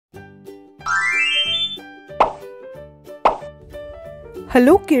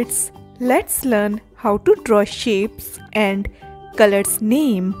Hello kids, let's learn how to draw shapes and colors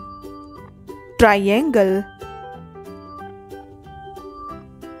name. Triangle,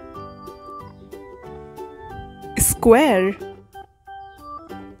 square,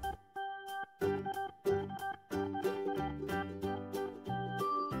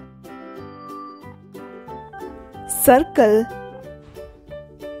 circle,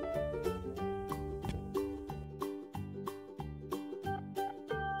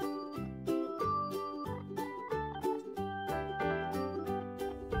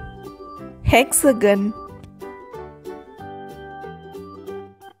 hexagon,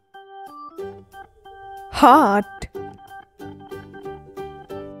 heart,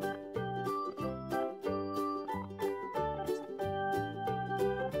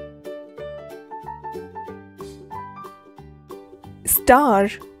 star,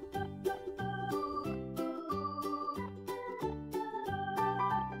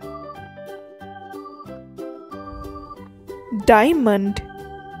 diamond,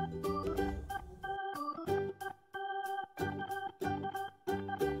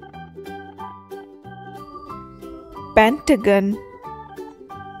 pentagon.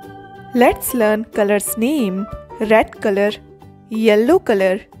 Let's learn colors name. Red color, yellow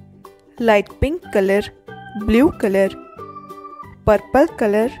color, light pink color, blue color, purple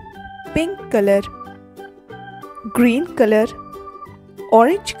color, pink color, green color,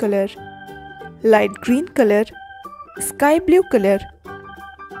 orange color, light green color, sky blue color,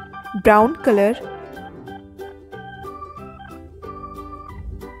 brown color,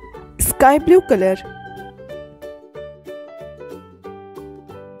 sky blue color,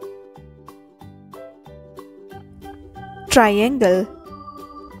 triangle,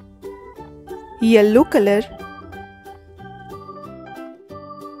 yellow color,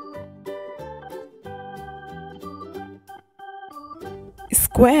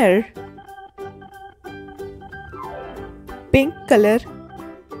 square, pink color,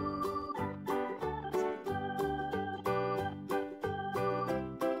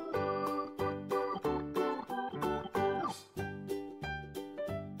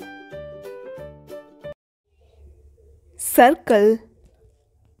 circle,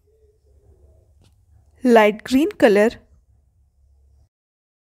 light green color,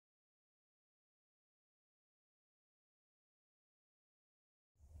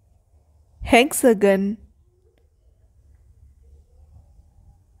 hexagon,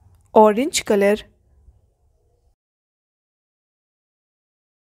 orange color,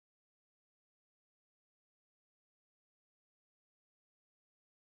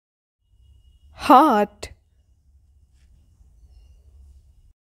 heart,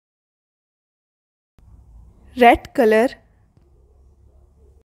 red color,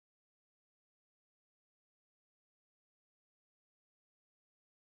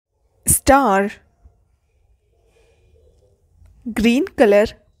 star, green color,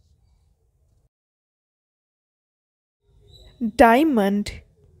 diamond,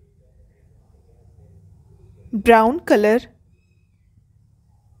 brown color,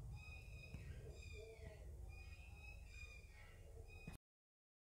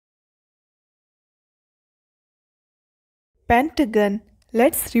 pentagon.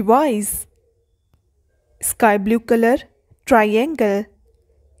 Let's revise. Sky blue color, triangle,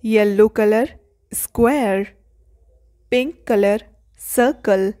 yellow color, square, pink color,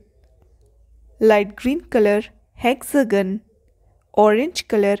 circle, light green color, hexagon, orange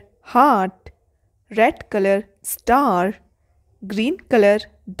color, heart, red color, star, green color,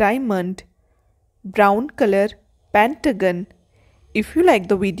 diamond, brown color, pentagon. If you like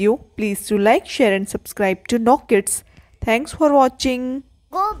the video, please do like, share and subscribe to Knowkids. Thanks for watching.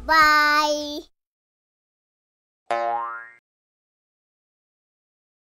 Goodbye.